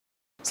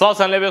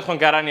سڵاتان لەبێت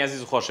خوێندکارانی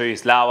عزیز و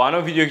خۆشەویست لە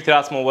ئەوانەوە ڤیدیۆکی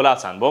تراسمەوە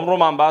وڵاتان بۆم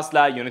ڕۆمان باس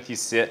لە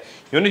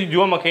یونیتی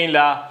دووەمەکەین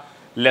لە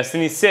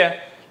لەسنی سێ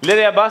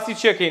لێرەیە باسی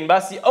چیەکەین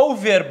باسی ئەو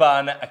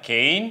ڤێربانە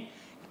ئەکەین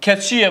کە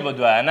چییە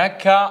بەدوایانە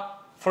کە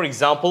for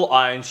example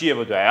ing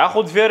بەدوایە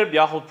یاخود ڤێرب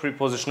یاخود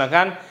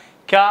پریپۆزیشنەکان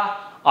کە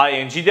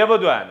ing دێ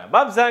بەدوایانە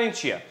با بزانین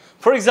چییە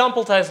for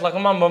example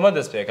تایسڵەکەمان بەمە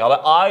دەست پێکاڵە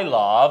I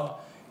love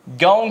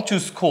going to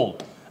school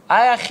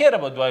ئایا خێرە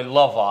بەدوای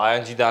love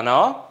ing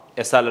دانەوە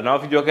ئێستا لەناو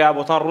ڤیدیۆکەیە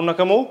بۆتان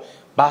ڕوونەکەم و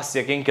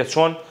باسیەکەین کە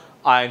چۆن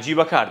ing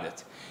بەکاردێت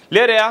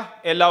لێرەیە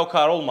ئێلا و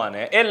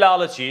کارۆڵمانەیە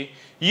ئێلاڵە چی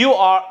you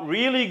are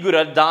really good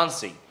at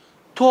dancing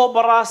تۆ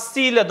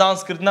بەڕاستی لە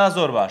دانسکردنا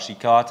زۆر باشی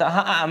کەواتە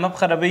ئەمە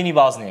بخەرە بینی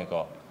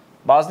بازنەیەکەوە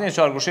بازنەیە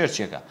چوارگۆشێر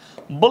چیەکە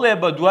بڵێ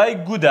بە دوای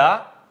گودا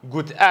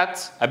good at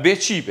ئەبێ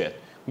چی بێت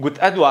good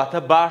at واتە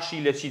باشی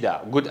لە چیدا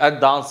good at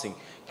dancing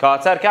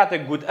کەواتە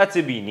کاتێک good at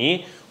بینی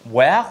و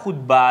یاخود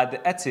bad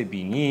at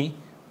بینی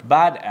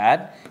bad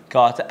at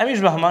کەواتە ئەمیش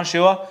بە هەمان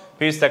شێوە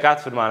پێویستە کات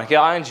فرمانەکەی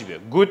ing بێ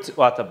good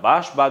واتە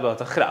باش bad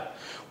واتە خراپ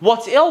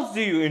what else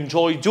do you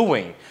enjoy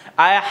doing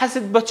ئایا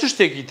حەست بە چ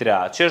شتێکی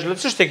ترا چێژ لە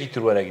چ شتێکی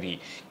تر وەرەگری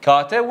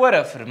کەواتە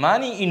وەرە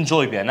فرمانی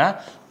enjoy بێنە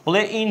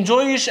بڵێ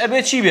enjoyش ئەبێ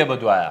چی بێ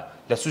بەدوایە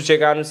لە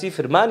سوچێکان نووسی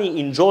فرمانی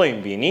enjoyم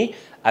بینی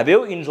ئەبێ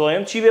و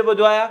enjoyم چی بێ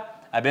بەدوایە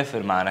ئەبێ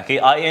فرمانەکەی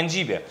ing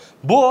بێ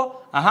بۆ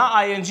ئەها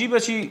ing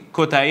بەچی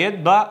کۆتاییت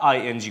بە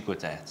ing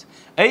کۆتاییت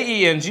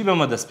eng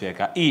بەمە دەست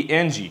پێکە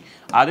eng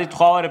عادەی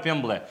تخواوەرە پێم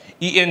بڵێ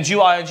eng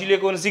و ing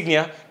لێکۆ نزیک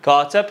نییە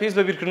کەواتە پێویست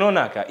بە بیرکردنەوە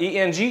ناکە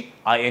eng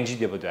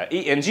دێ بەدوایە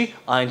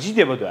ing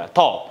دێ بەدوایە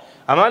تاڵ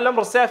ئەمە لەم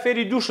ڕستەیە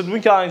فێری دووشت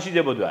بووین کە ing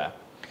دێ بەدوایە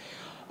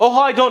oh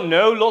I don't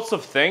know lots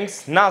of things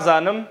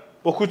نازانم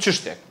وەکو چ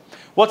شتێک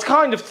what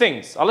kind of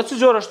things ئەڵێ چ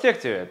جۆرە شتێک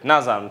تەوێت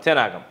نازانم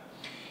تێناگەم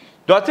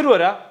دواتر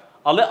وەرە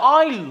ئەڵێ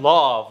I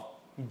love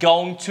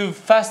going to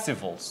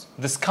festivals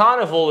this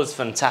carnival is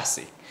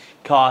fantastic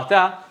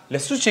کەواتە لە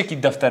سوچێکی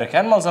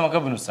دەفتەرەکان مەڵزەمەکە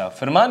بنووسە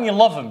فرمانی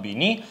لەڤم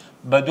بینی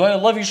بە دوای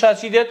لەڤیشا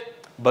چی دێت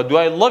بە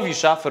دوای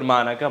لەڤیشا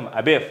فرمانەکەم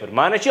ئەبێ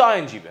فرمانێکی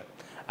ing بێ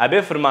ئەبێ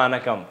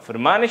فرمانەکەم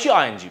فرمانێکی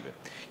ing بێ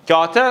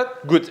کەواتە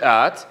good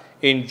at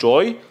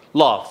enjoy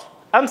love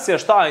ئەم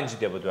سێشتا ing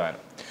دێ بە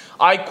دوایانە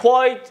I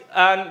quite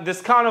and this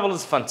carnival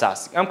is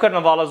fantastic ئەم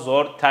کەرنەڤاڵە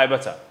زۆر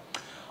تایبەتە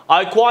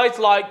I quite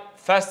like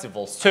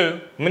festivals too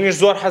منیش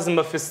زۆر حەزم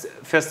بە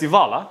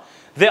فێستیڤاڵە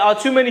there are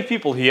too many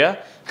people here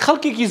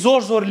خەڵکێکی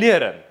زۆر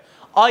لێرن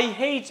I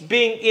hate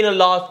being in a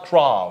large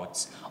crowd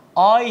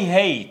I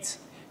hate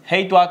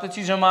واتە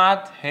چی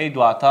جەماعەت hate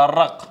واتە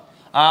ڕق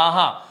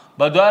ئاها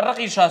بە دوای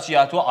ڕقی شاچی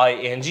هاتووە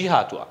ing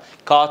هاتووە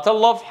کەواتە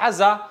love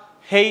حەزە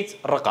hate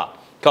ڕقە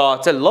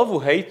کەواتە love و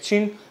hate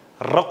چین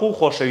ڕق و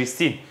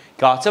خۆشەویستین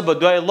کەواتە بە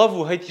دوای love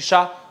و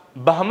hateیشا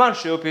بە هەمان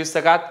شێوە پێویست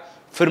دەکات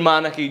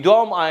فرمانەکەی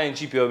دوام ing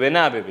پێوە بێ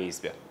نابێ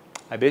بەیست بێ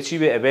ئەبێت چی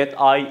بێ ئەبێت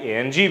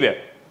ing بێ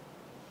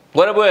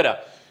وەرە بۆیرە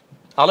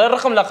ئەڵێ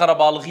ڕقم لە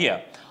قەرەباڵغیە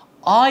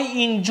I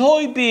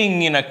enjoy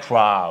being in a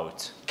crowd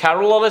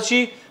کارۆڵە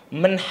چی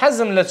من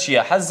حەزم لە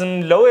چییە حەزم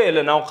لەوەیە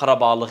لە ناو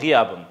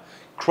قەرەباڵغیە بم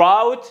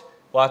crowd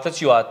واتە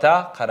چی واتە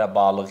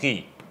قەرەباڵغی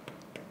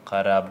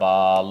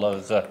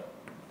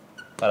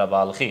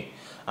قەرەباڵغی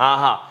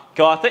ئاها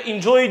کەواتە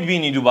enjoy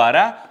بینی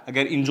دووبارە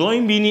ئەگەر enjoy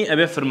بینی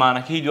ئەبێ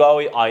فرمانەکەی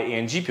دواوەی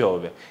ing پێوە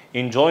بێ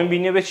enjoy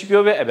بینی ئەبێ چی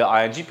پێوە بێ ئەبێ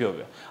ing پێوە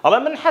بێ ئەڵێ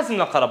من حەزم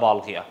لە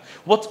قەرەباڵغیە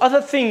what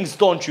other things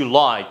don't you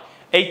like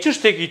ئەی چ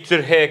شتێکی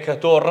تر هەیە کە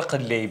تۆ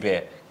ڕقت لێی بێ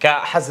کە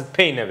حەزت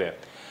پێی نەبێ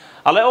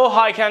ئەڵێ oh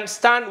I can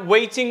stand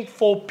waiting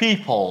for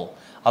people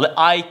ئەڵێ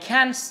I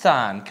can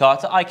stand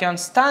کەواتە I can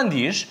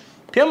standیش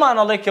پێمان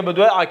ئەڵێ کە بە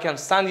دوای I can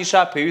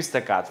standیشا پێویست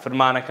دەکات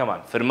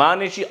فرمانەکەمان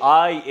فرمانێکی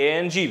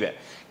ing بێ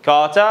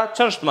کەواتە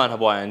چەند شتمان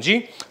هەبوو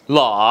ing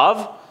love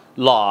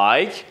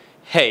like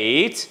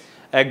hate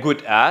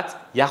good at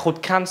یاخود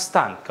can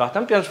stand کەواتە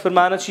ئەم پێنج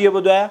فرمانە چییە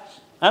بە دوایە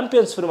ئەم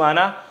پێنج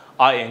فرمانە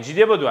ing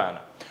دێ بە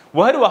دوایانە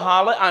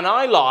وهروەها and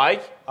I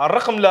like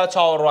الرقم لە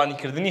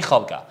چاوەڕوانیکردنی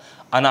خەڵکە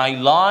and I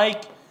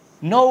like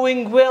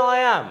knowing where I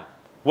am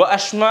و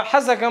ئەشمە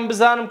حەزەکەم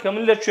بزانم کە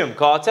من لەکوێم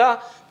کەواتە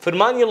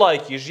فرمانی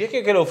لایکیش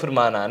یەکێکە لەو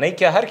فرمانانەی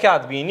کە هەر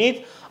کات بینیت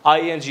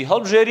ing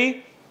هەڵبژێری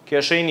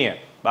کێشەی نییە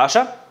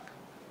باشە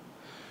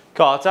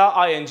کەواتە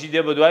ing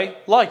دێ بە دوای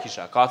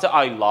لایکیشە کەواتە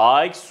I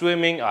like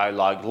swimming I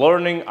like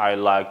learning I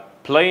like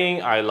playing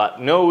I like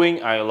knowing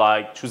I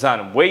like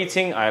چوزانم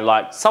waiting I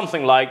like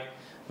something like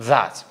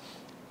that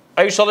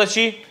ئەویشەڵە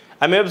چی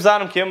ئەمێ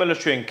بزانم کە ئێمە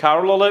لەکوێین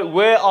کارۆڵەڵێ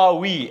where are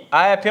we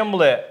ئایا پێم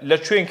بڵێ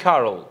لەکوێین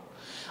کارۆڵ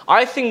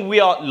I think we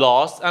are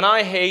lost and I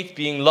hate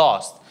being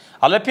lost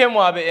ئەڵێ پێم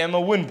وابێ ئێمە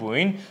ون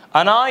بووین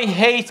and I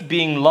hate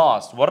being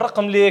lost و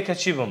ڕقم لێیە کە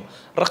چی بم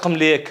ڕقم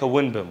لێیە کە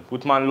ون بم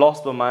وتمان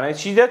lost بە مانای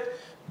چی دێت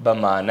بە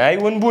مانای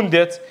ون بوون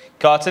دێت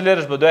کەواتە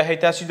لێرەش بە دوای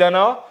هەیتا چی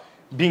داناوە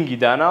بینگی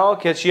داناوە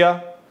کە چییە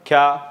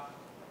کە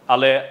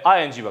ئەڵێ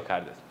ing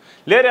بەکاردێت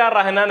لێرە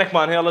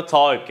ڕاهێنانێکمان هەیە ئەڵێ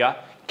تەواوی بکە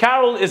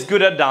Carol is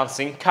good at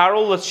dancing.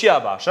 Carol لە چیە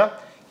باشە؟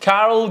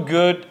 Carol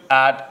good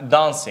at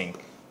dancing.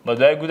 بە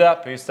دوای گودا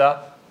پێویستە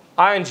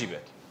ing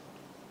بێت.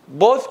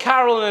 Both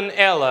Carol and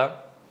Ella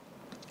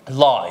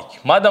like.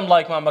 مادەم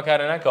likeمان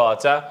بەکارهێنا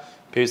کەواتە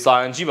پێویستە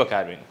ing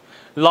بەکاربێنین.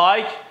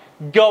 like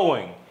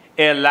going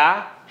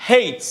إلا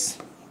hates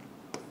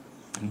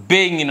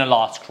being in a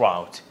large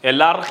crowd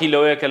إلا رخي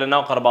لويا كلا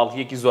ناو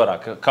قربالكي كي زورا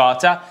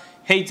كاتا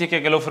hate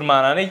كلا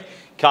فرماناني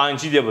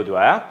كأنجي دي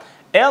بدوها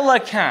إلا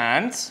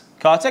can't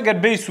كاتا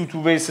قد بيسو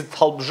تو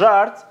بيست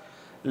هالبجارت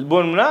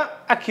البون منا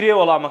أكري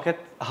ولا ما كت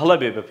هلا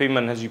بي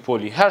منهجي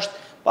بولي هشت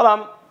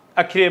بلام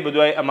أكري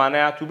بدوي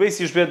أمانة تو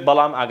بيس يشبه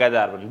بلام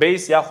أقدر بن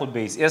بيس ياخد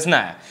بيس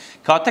إسنا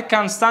كاتا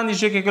كان ستاندي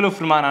شيء كلا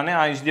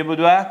فرماناني أنجي دي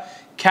بدوها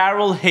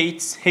Carol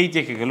hates hate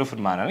كلا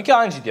فرماناني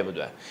كأنجي دي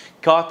بدوها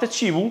كاتا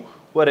تشيبو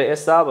ورا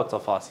إسا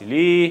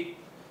بتفاصيلي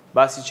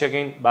باسي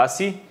تشكين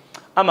باسي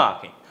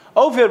أماكن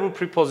أو verb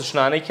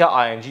prepositionاني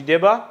كا ing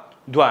ديبا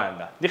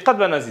دواندا دقت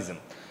بنزيزم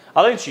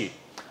علين شي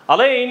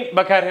علين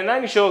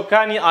بكارهناني شو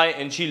كاني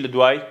ing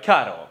لدواي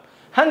كارو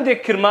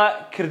هندك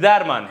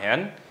كردار مان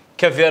هن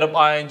كverb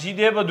ing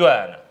ديبا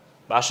دوانا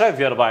باشا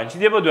verb ing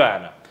ديبا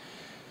دوانا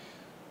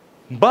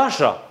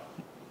باشا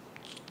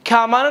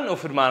كامانا أو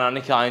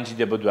فرماناني كا ing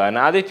ديبا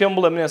دوانا عادي تيوم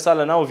بلا من إسا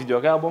لنا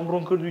وفيديو كا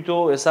بمرون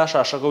كردويتو إسا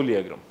شاشة قولي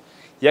أقرم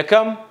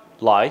يكم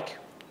like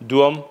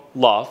دوم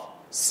love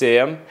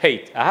سيم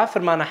hate أها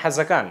فرمانا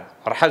حزكان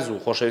رحزو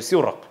خوشەویستی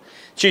ورق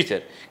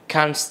چیتر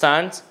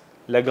constant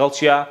لەگەڵ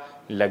چیا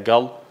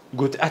لەگەڵ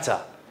گوتئەتە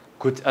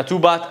گوتئەت و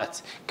باتئەت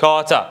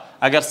کەواتە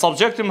ئەگەر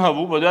سەبجەکتم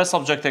هەبوو بە دوای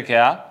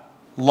سەبجەکتەکەیە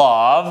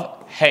love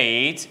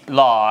hate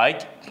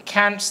like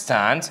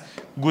constant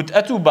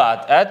گوتئەت و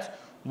باتئەت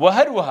و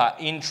هەروەها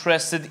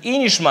interested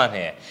inیشمان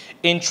هەیە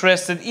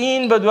interested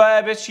in بە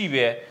دوایە بێت چی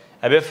بێ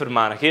ئەبێ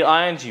فرمانەکەی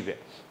ing بێ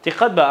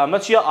دقت بە ئەمە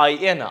چیە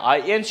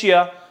in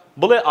چییە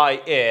بڵێ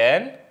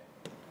in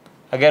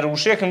ئەگەر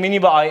وشەیەکم بینی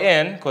بە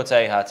in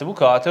کۆتایی هاتبوو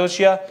کەواتەوە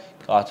چییە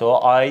کەواتەوە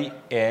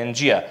ing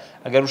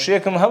ئەگەر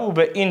وشەیەکم هەبوو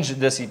بە inج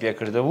دەستی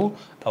پێکردەبوو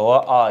ئەوە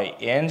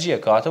ing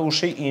کەواتە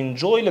وشەی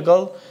enjoy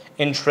لەگەڵ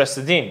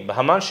interested in بە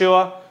هەمان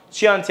شێوە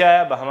چیان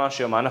تایە بە هەمان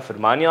شێوەمانە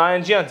فرمانی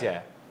ing یان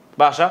تایە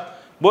باشە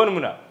بۆ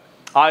نمونە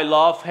I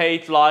love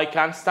hate like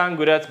constant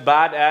good at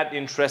bad at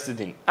interested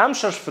in ئەم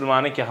شەش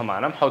فرمانە کە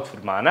هەمانەم حەوت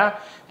فرمانە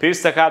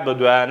پێویستە کات بە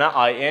دوایانە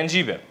ing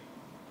بێ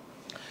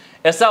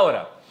ئێستا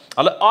وەرە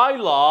ئەڵێ I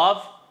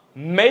love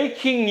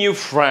making new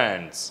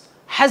friends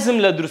حەزم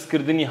لە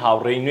دروستکردنی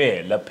هاوڕێی نوێ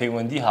لە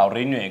پەیوەندی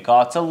هاوڕێی نوێ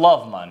کەواتە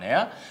love-مان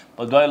هەیە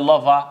بە دوای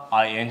love-ە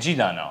ing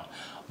داناوە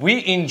we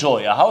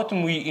enjoy ئەهاوتم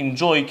we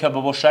enjoy کە بە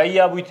بۆشایی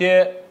یابوویتێ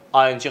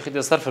ing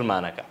خیتە سەر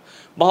فرمانەکە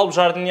بە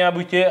هەڵبژاردننی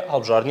یابوویتێ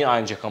هەڵبژاردننی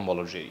ing-ەکەم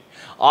بەڵەژێری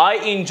I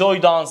enjoy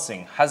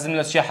dancing حەزم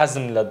لە چیە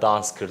حەزم لە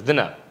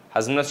دانسکردنە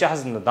حەزم لە چیە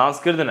حەزم لە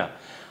دانسکردنە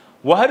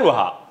و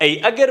هەروەها ئەی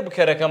ئەگەر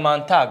بکەرەکەمان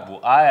تاک بوو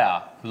ئایا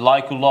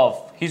like و love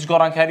هیچ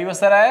گۆڕانکاری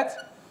بەسەرایەت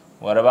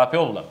وەرە با پێ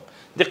بڵێم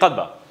دقت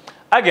بە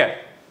ئەگەر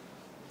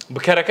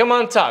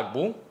بکەرەکەمان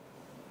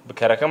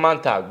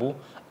تاک بوو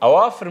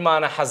ئەوە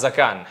فرمانە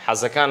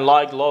حەزەکان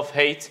like love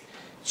hate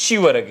چی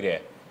وەرەگرێ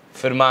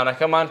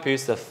فرمانەکەمان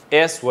پێویستە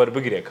s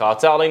وەربگرێ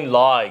کاتە ئەڵێن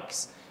likes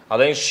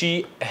ئەڵێن she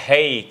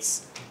hates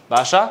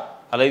باشە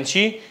ئەڵێن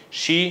چی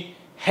she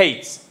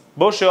hates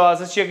بۆ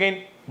شێوازە چیەکەین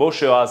بۆ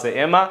شێوازە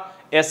ئێمە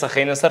ئێستا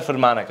خەینە سەر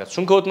فرمانەکەت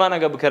چونکە وتمان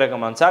ئەگە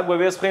بکەرەکەمان چاک بە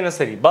بێس بخەینە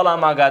سەری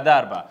بەڵام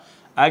ئاگادار بە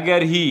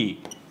ئەگەر هی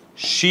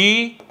شی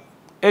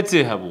ئت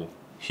هەبوو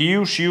هی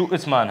و شی و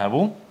ئتمان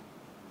هەبوو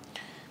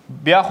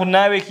بیاخود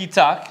ناوێکی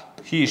تاک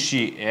هی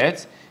شی ئت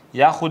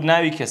یاخود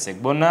ناوی کەسێک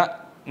بۆ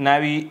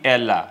ناوی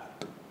ئێلا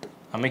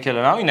ئەمە کە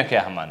لە ناوی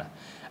نەکەی هەمانە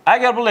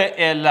ئەگەر بڵێ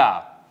ئێلا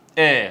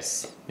ئس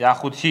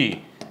یاخود هی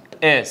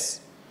ئس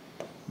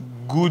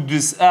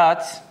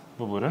گودسئات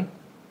ببورن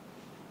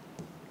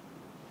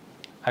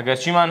ئەگەر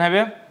چیمان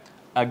هەبێ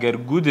ئەگەر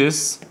گودس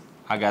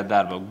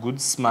ئاگادار بە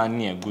گودسمان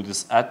نییە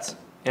گودسئەت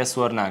ئێس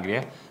وەرناگرێ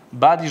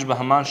بعدیش بە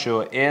هەمان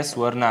شێوە ئێس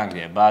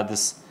وەرناگرێ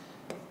بادس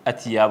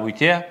ئەتی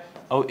یابوویتێ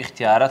ئەو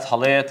ئیختیارەت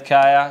هەڵەیەت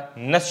کایە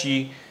نەچی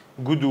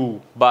گود و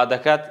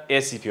بادەکەت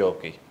ئێسی پێوە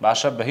بکەی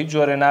باشە بە هیچ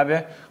جۆرێ نابێ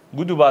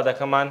گود و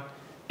بادەکەمان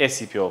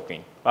ئێسی پێوە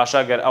بکەین باشە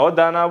گەر ئەوە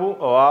دانابوو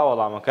ئەوە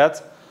وەڵامەکەت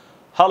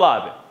هەڵا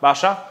بێ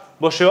باشە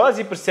بۆ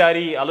شێوازی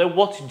پرسیاری ئەڵێ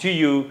what do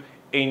you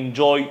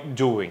enjoy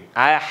doing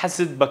ئایا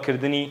حەزت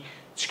بەکردنی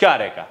چ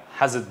کارێکە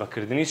حەزت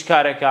بەکردنی چ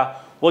کارێکە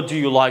what do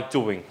you like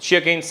doing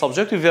چیەکەین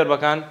سەبجەکت و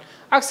ڤێربەکان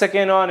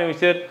عەکسەکەینەوە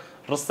نەویتر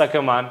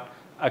ڕستەکەمان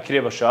ئەکرێ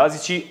بە شێوازی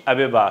چی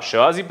ئەبێ بە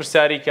شێوازی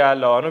پرسیاری کە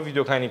لەوانە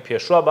ڤیدیۆکانی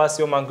پێشوە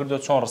باسیەوەمان کردو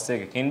چۆن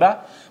ڕستێکەکەین بە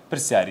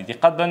پرسیاری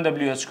دیقەت بەن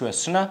WH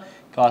کوێستشنە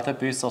کەواتە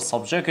پێویستە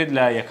سەبجەکت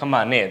لە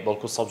یەکەمان نێت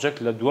بەڵکو سەبجەکت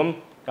لە دووەم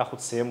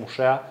یاخود سێم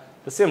وشەیە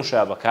لە سێم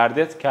وشەیە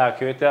بەکاردێت کە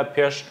ئەکەوێتە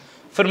پێش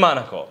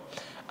فرمانەکەەوە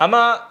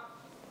ئەمە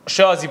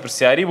شێوازی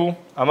پرسیاری بوو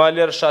ئەمە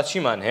لێرە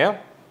شاچیمان هەیە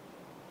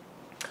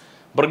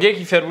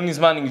بڕگەیەکی فێربوونی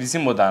زمان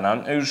ئینگلیزیم بۆ دانان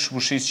ئەوش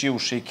وشەی چیە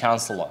وشەی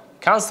کانسڵە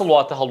کانسڵ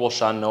واتە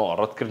هەڵوەشانەوە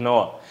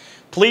ڕەتکردنەوە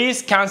please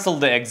cancel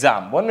the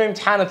exam بۆ نوێ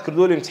امتحانت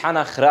کردووە لە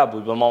امتحانە خراپ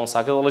بووی بە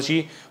مامۆستاکە دەڵێ چی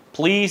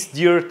please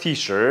dear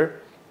teacher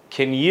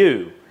can you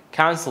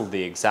cancel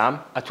the exam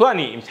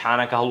ئەتوانی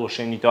امتحانەکە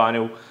هەڵوەشێنیتوانێ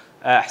و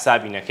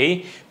حسابی نەکەی.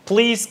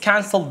 Please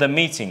cancel the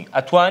meeting.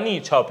 ئەتوانی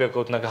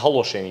چاوپێکەوتنەکە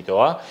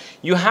هەڵۆشێنیتەوە.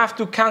 You have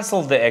to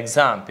cancel the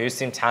exam.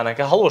 پێویستی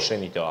امتحانەکە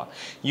هەڵۆشێنیتەوە.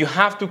 You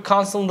have to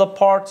cancel the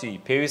party.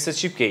 پێویستە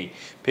چی بکەی؟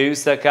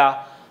 پێویستە کە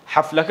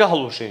حەفلەکە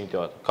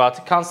هەڵۆشێنیتەوە.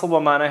 کاتی cancel بە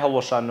مانای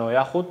هەڵۆشانەوە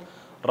یاخود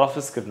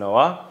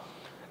ڕەفزکردنەوە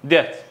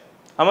دێت.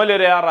 ئەمە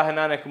لێرەیە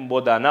ڕاهێنانێکم بۆ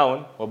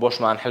داناون و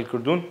بۆشمان هەڵ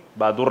کردوون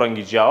با دوو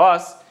ڕەنگی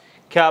جیاواز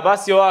کە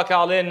باسیەوە کە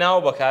ئەڵێ ناو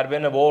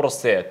بەکاربێنە بۆ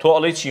ڕستەیە. تۆ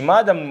ئەڵێ چی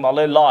مادەم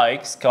ئەڵێ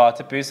لایکس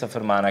کەواتە پێویستە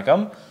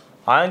فەرمانەکەم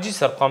ئاینجی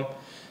سەرقەم.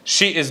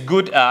 She is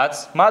good at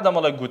مادەم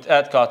ئەڵێ good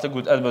at کاتە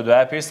good at بە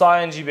دوایە پێویستە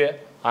ئاینجی بێ.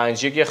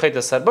 ئاینجیەکی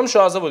خەیتە سەر بەم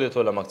شازە بۆ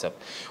دێتەوە لە مەکتەب.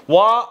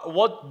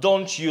 What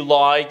don't you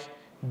like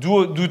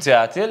دوو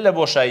تیاتێ لە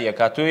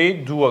بۆشاییەکە تۆی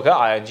دووەکە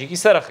ئاینجیکی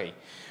سەرەخەی.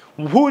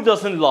 Who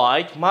doesn't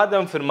like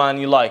مادەم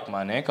فرمانی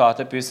لایکمانەیە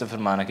کاتە پێویستە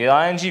فرمانەکەی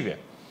ئاینجی بێ.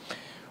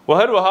 و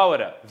هەروەها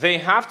وەرە they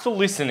have to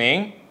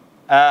listening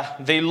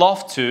they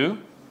love to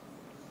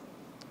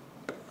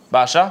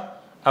باشە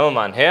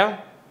ئەمەمان هەیە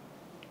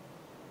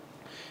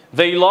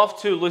they love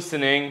to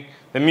listening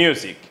the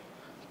music.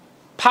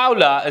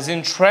 Paula is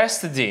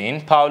interested in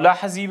Paula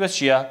حەزی بە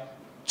چییە؟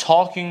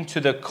 talking to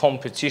the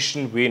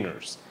competition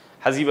winners.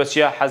 حەزی بە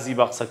چییە؟ حەزی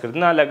بە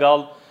قسەکردنە لەگەڵ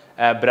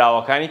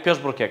براوەکانی پێش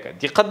بڕکێکە.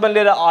 دیقەت بن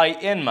لێرە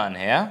IN مان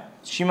هەیە.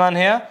 چیمان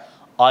هەیە؟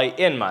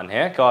 IN مان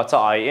هەیە کەواتە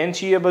IN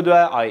چییە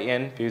بەدوایە؟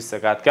 IN پێویستە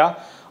کاتکە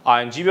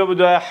ING بێ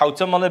بەدوایە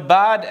حوتە مەڵێ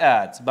bad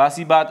at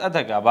باسی bad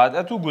at-ەکە bad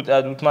at و good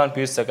at وتمان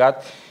پێویستە کات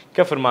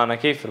کە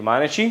فرمانەکەی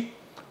فرمانێکی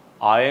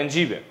ING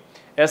بێ.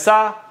 ئێستا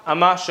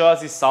ئەمە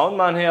شێوازی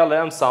ساوندمان هەیە لە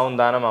ئەم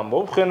ساوندانەمان بۆ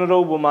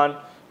بخوێنەرەوە بۆمان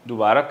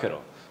دووبارە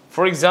بکەرەوە.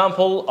 For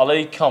example ئەڵێ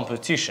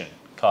competition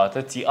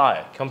کاتە TI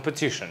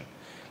competition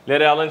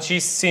لێرە ئەڵێن چی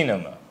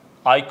cinema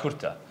I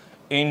کورتە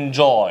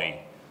enjoy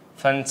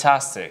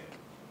fantastic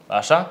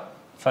باشە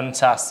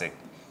fantastic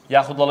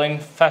یاخود دەڵێن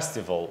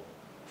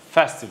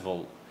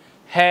festival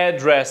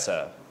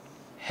hairdresser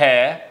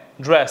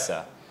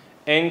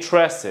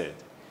interested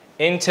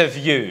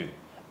interview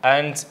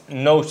and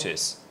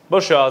notice بۆ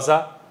شێوازە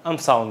ئەم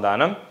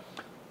ساوندانم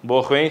بۆ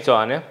خوێنی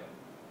توانێ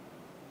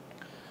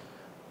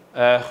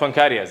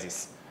خوێندکاری عەزیز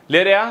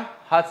لێرەیە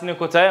هاتنە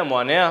کۆتایی ئەم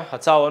وانەیە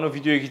هەتاوانە و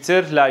ڤیدیۆیەکی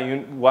تر لا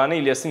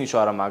وانەی لێسنی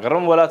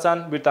چوارەماگەڕم وەلاتان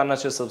بیرتان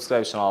نەچێت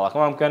سەبسکرایب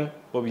چەناڵەکەمان بکەن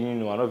بۆ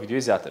بینین وانە و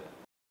ڤیدیۆی زیاتر.